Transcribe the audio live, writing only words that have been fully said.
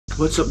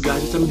What's up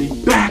guys, it's somebody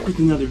back with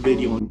another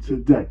video, and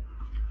today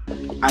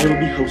I will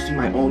be hosting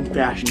my own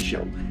fashion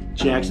show.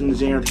 Jackson and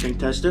Zane are the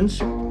contestants.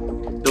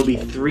 There'll be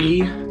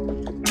 3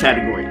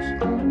 categories.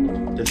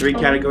 The 3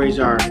 categories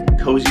are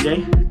Cozy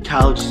Day,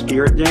 College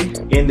Spirit Day,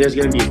 and there's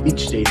going to be a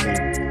Beach Day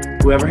thing.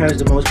 Whoever has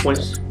the most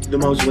points, the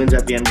most wins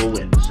at the end will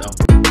win, so.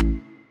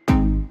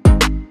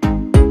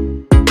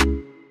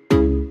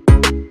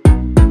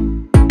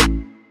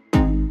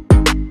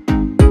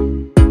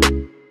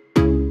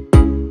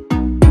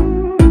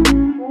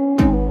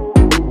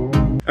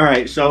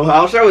 Alright, so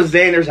I'll start with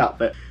Xander's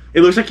outfit.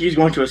 It looks like he's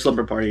going to a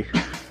slumber party.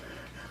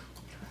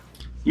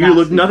 You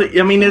look nothing,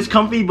 I mean it's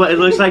comfy, but it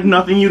looks like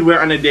nothing you'd wear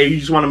on a day. You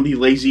just want to be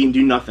lazy and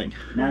do nothing.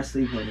 Not a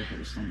sleepover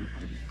for a slumber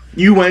party.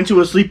 You went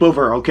to a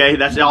sleepover, okay?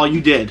 That's all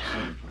you did.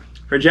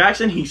 For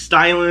Jackson, he's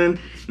styling,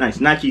 nice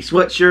Nike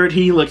sweatshirt.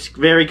 He looks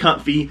very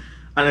comfy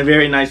on a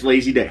very nice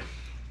lazy day.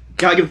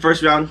 Gotta give the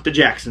first round to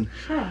Jackson.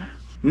 Sure.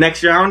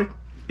 Next round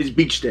is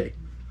Beach Day.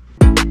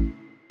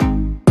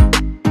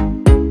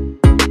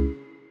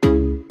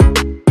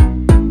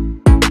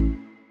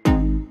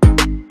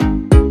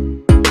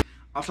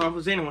 I'll start off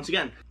with Zane once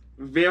again.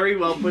 Very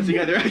well put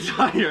together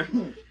attire.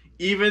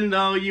 Even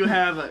though you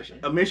have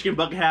a Michigan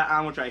bucket hat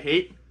on, which I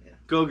hate.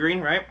 Go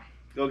green, right?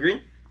 Go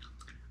green.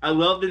 I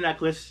love the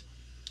necklace.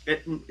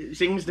 It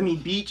sings to me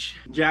beach.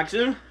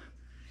 Jackson,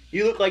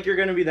 you look like you're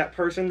going to be that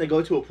person that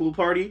go to a pool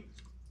party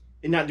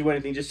and not do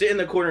anything. Just sit in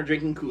the corner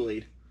drinking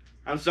Kool-Aid.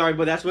 I'm sorry,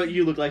 but that's what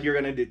you look like you're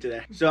going to do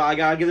today. So I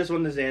got to give this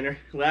one to Xander.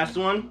 Last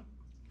one,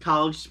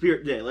 College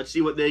Spirit Day. Let's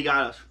see what they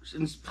got us.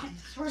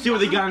 See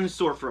what they got in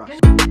store for us.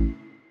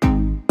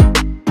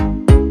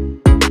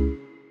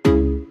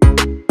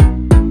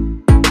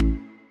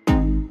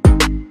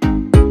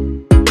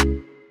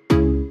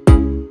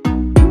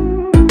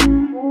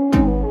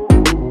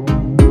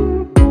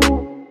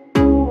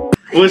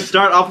 Let's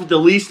start off with the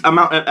least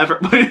amount of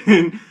effort put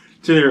into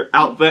their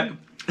outfit.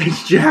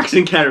 It's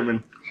Jackson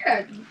Ketterman.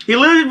 Yeah. He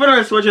literally put on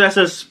a sweatshirt that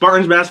says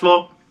Spartans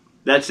basketball.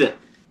 That's it.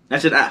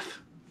 That's an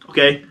F.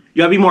 Okay? You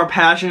gotta be more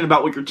passionate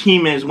about what your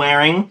team is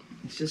wearing.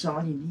 It's just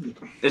all you need.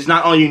 It's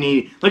not all you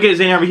need. Look at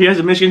Zane over here. He has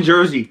a Michigan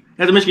jersey. He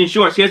has the Michigan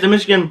shorts. He has the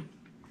Michigan,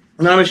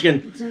 not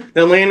Michigan,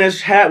 the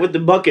Atlanta's hat with the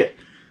bucket.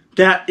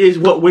 That is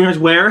what winners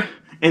wear,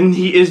 and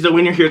he is the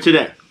winner here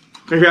today.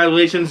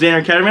 Congratulations,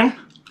 Xander Ketterman.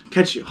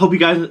 Hope you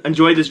guys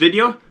enjoyed this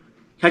video.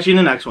 Catch you in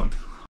the next one.